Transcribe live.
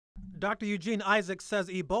Dr. Eugene Isaacs says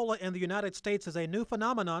Ebola in the United States is a new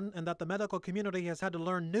phenomenon and that the medical community has had to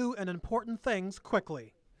learn new and important things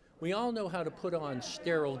quickly. We all know how to put on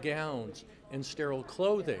sterile gowns and sterile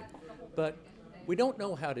clothing, but we don't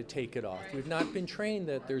know how to take it off. We've not been trained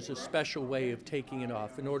that there's a special way of taking it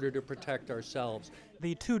off in order to protect ourselves.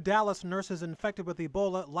 The 2 Dallas nurses infected with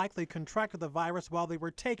Ebola likely contracted the virus while they were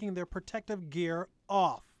taking their protective gear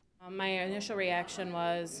off. My initial reaction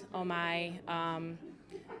was, oh my,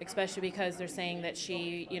 especially because they're saying that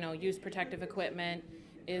she, used protective equipment.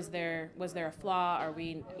 Was there a flaw? Are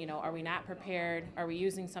we not prepared? Are we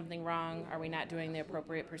using something wrong? Are we not doing the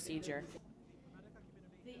appropriate procedure?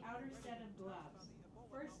 The outer set of gloves.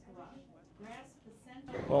 First glove, grasp the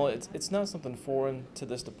center. Well, it's not something foreign to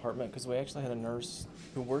this department because we actually had a nurse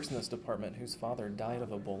who works in this department whose father died of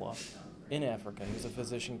Ebola in Africa. He was a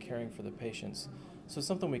physician caring for the patients. So it's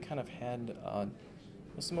something we kind of had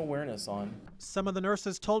some awareness on. Some of the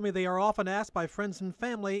nurses told me they are often asked by friends and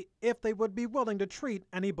family if they would be willing to treat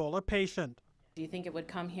an Ebola patient. Do you think it would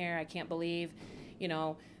come here? I can't believe,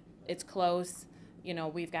 it's close.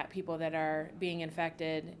 We've got people that are being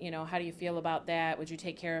infected. How do you feel about that? Would you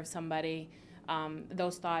take care of somebody?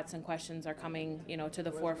 Those thoughts and questions are coming, to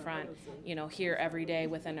the forefront, here every day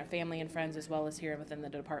within our family and friends as well as here within the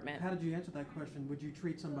department. How did you answer that question? Would you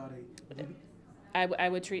treat somebody? I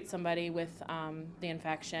would treat somebody with the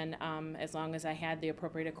infection as long as I had the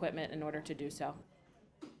appropriate equipment in order to do so.